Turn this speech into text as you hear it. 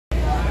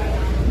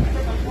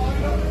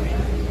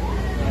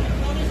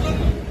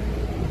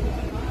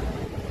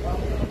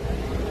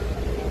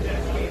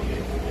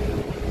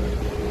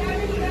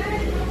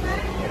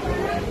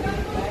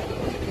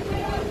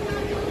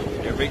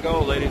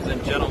go, ladies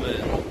and gentlemen.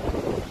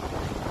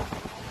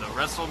 The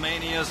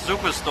WrestleMania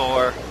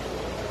Superstore.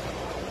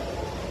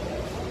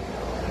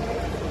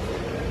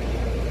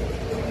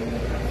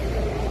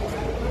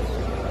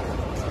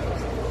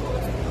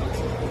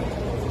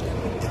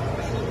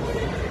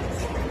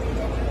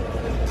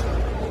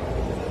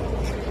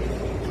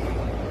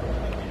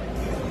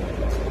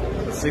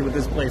 Let's see what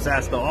this place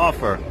has to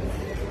offer.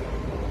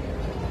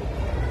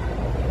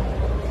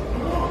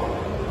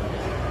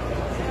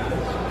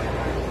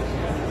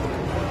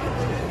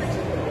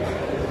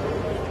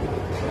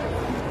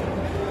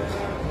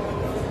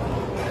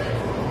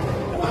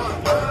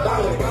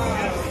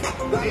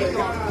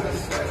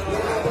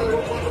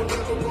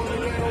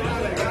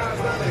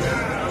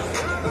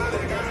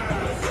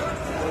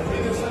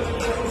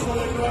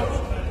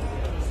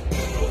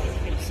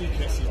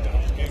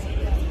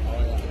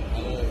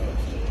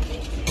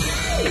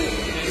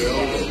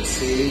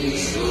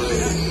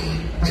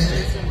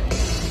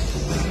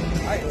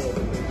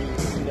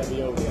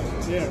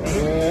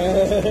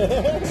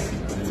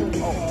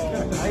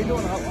 How you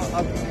doing?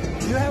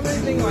 Do you have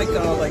anything like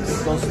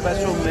those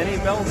special mini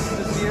belts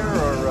this year,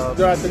 or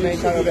they're at the main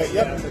title event?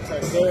 Yep.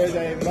 There is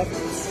a.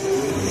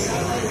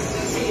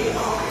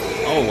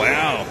 Oh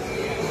wow!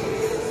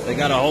 They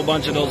got a whole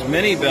bunch of those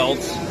mini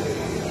belts.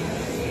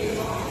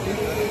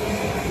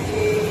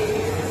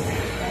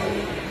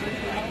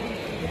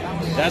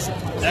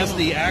 That's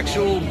the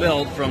actual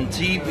belt from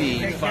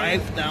TV,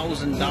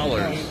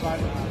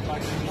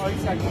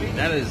 $5,000.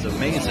 That is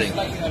amazing.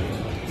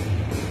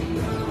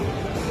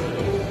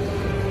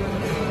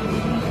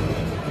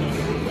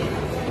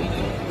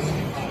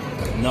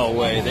 No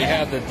way. They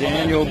have the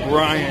Daniel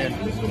Bryan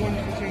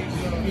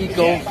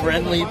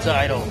Eco-Friendly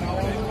title.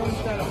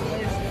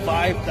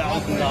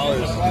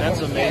 $5,000.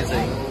 That's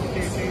amazing.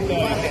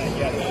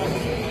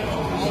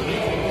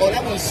 Oh,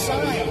 that was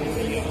signed.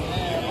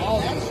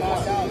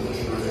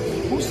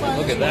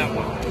 Look at that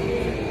one.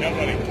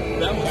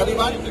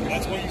 Everybody?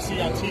 That's what you see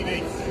on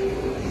TV.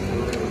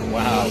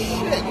 Wow.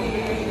 Shit.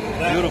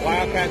 Beautiful.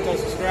 Wildcat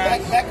does the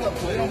scratch. Back up.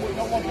 We don't put a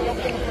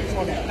place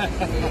on that.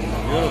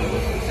 Beautiful.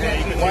 Yeah,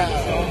 you can see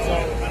the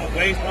stones.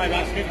 Weighs probably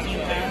about 15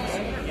 pounds.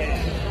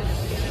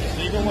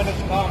 So even when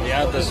it's gone,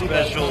 yeah, the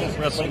special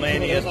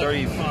WrestleMania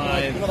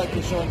 35 you know, like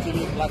they show on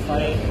TV, Black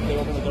Friday, they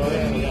open the door.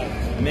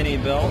 mini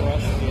belt.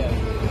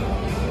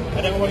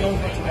 And everyone knows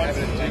what you want. Have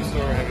it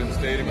in the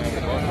stadium.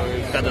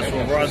 Got the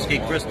Swarovski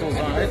crystals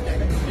on it.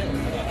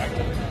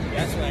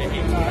 That's right.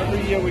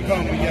 Every year we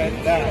come, we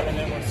get that, and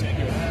then we're sitting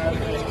here.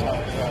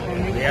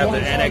 They have the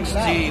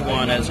NXT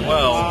one as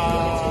well.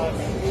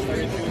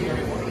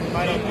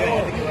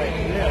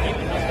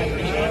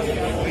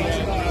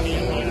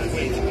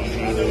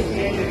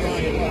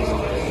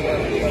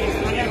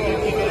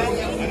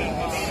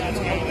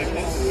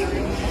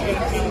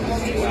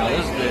 Wow,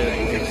 this is the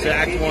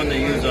exact one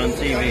they use on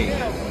TV.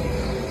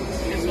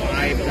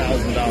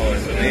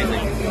 $5,000.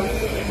 Amazing.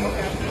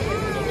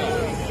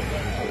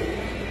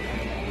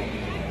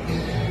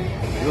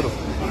 Beautiful.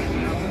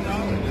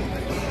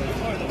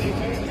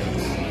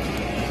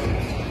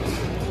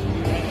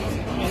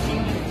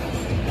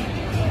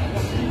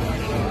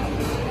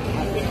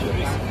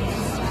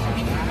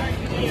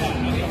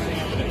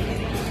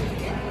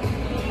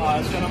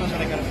 This gentleman's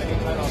going to get a big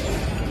title.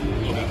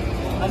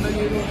 I know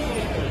you do.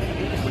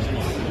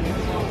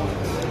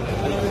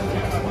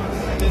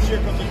 This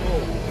year comes in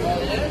gold.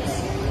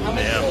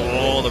 They have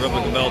all the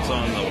replica belts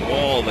on the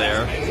wall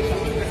there.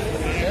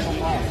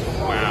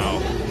 Wow.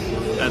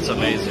 That's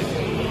amazing.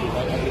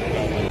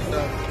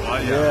 Yeah.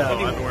 I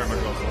have to wear my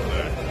gloves all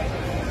day.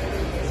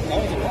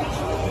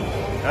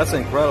 That's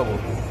incredible.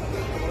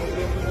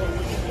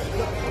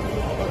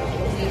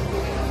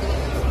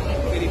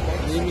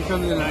 Then you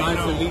come in a nice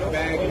elite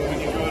bag, and when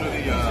you go to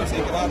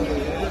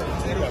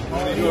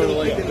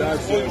the Dodge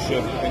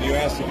dealership and you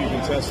ask if you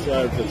can test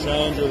drive the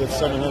Challenger with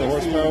 700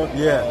 horsepower,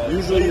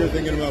 usually you're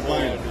thinking about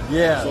buying it.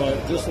 Yeah. So I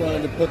just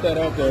wanted to put that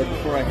out there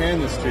before I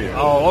hand this to you.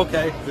 Oh,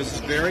 okay. This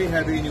is very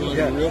heavy, and you want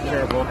to be real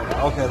careful.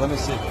 Okay, let me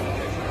see.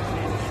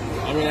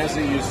 I'm going to ask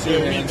you to use 2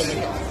 hands.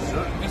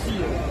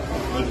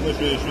 But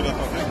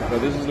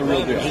this is the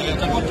real deal.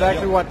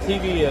 Exactly what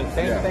TV is.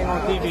 Same thing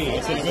on TV.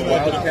 It's a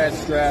Wildcat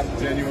strap,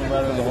 genuine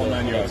leather, the whole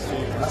 9 yards.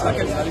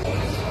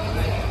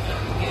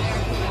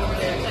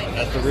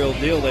 That's the real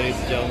deal, ladies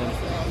and gentlemen.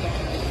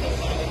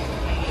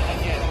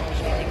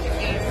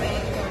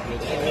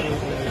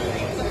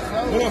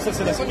 Yes,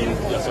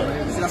 sir.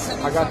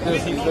 I got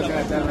this. He's looking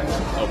at that right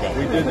now. Okay.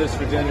 We did this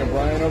for Daniel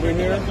Bryan over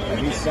here, and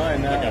he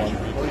signed that one.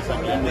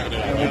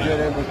 And we did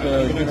it with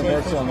the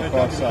Universal on the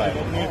far side.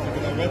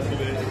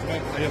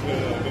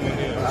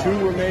 2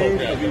 were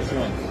made of each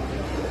one.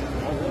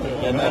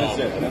 And that is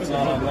it. That's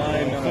not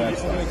online, none of that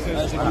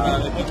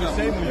stuff.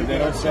 If they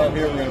don't sell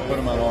here, we're going to put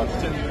them on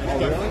auction. Oh,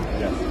 really?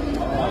 Yeah.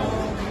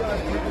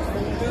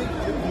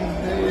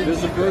 This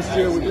is the first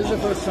year. This is the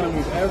first time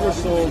we've ever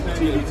sold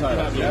TV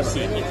titles. Yes.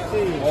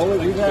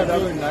 We've had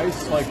other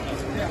nice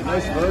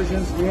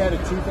versions. We had a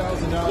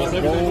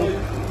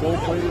 $2,000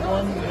 gold-plated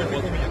one,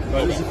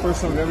 but this is the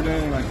first time we've ever done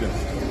anything like this.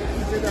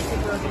 I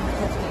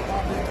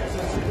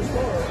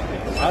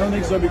don't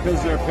think so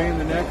because they're a pain in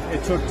the neck.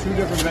 It took 2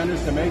 different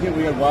vendors to make it.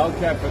 We had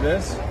Wildcat for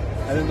this,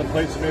 and then the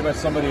plates were made by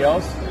somebody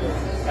else,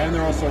 and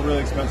they're also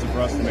really expensive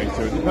for us to make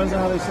too. It depends on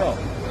how they sell.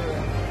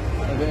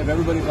 If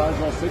everybody buys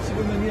all 6 of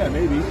them, then yeah,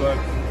 maybe. But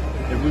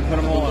if we put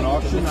them all on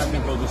auction, I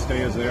think they'll just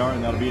stay as they are,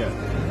 and that'll be it.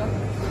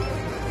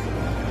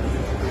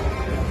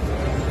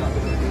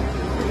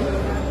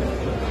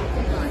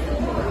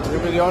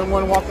 You'll be the only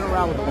one walking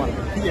around with one.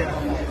 Yeah.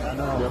 I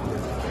know. Yep.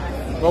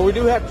 Well, we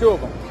do have 2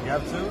 of them. You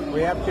have 2?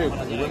 We have 2.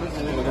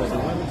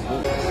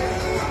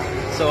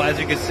 So as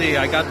you can see,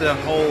 I got to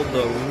hold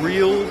the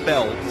real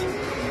belt,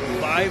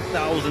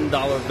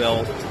 $5,000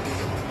 belt.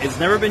 It's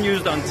never been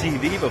used on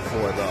TV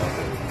before though,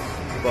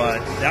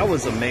 but that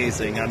was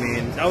amazing. I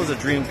mean, that was a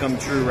dream come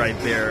true right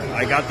there.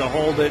 I got to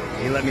hold it.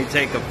 He let me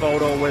take a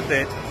photo with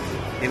it.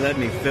 He let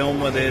me film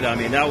with it. I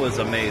mean, that was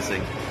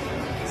amazing.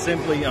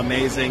 Simply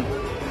amazing.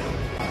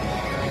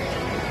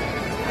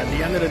 At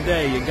the end of the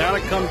day, you gotta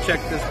come check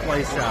this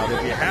place out.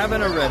 If you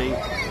haven't already,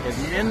 if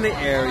you're in the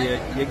area,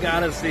 you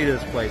gotta see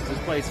this place. This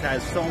place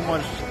has so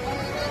much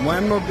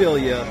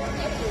memorabilia,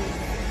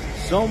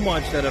 so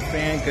much that a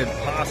fan could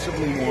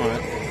possibly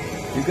want.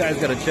 You guys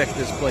gotta check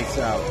this place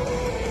out.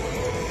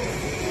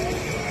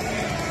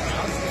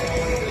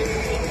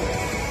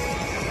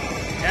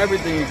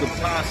 Everything you could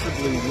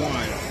possibly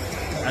want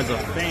as a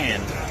fan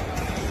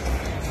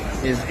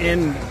is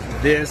in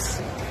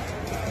this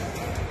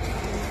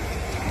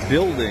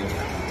building.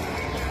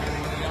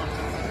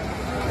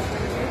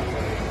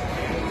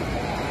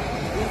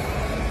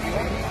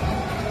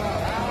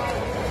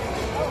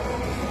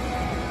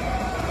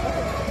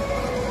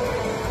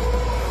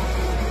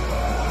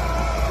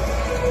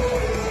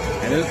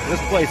 And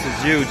this place is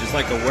huge. It's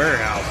like a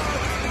warehouse.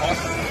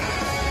 Awesome.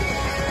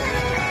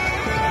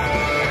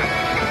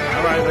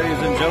 All right, ladies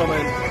and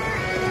gentlemen.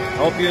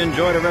 Hope you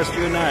enjoy the rest of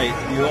your night.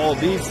 You all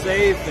be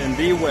safe and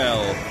be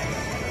well.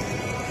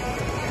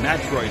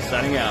 Matt Troy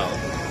signing out.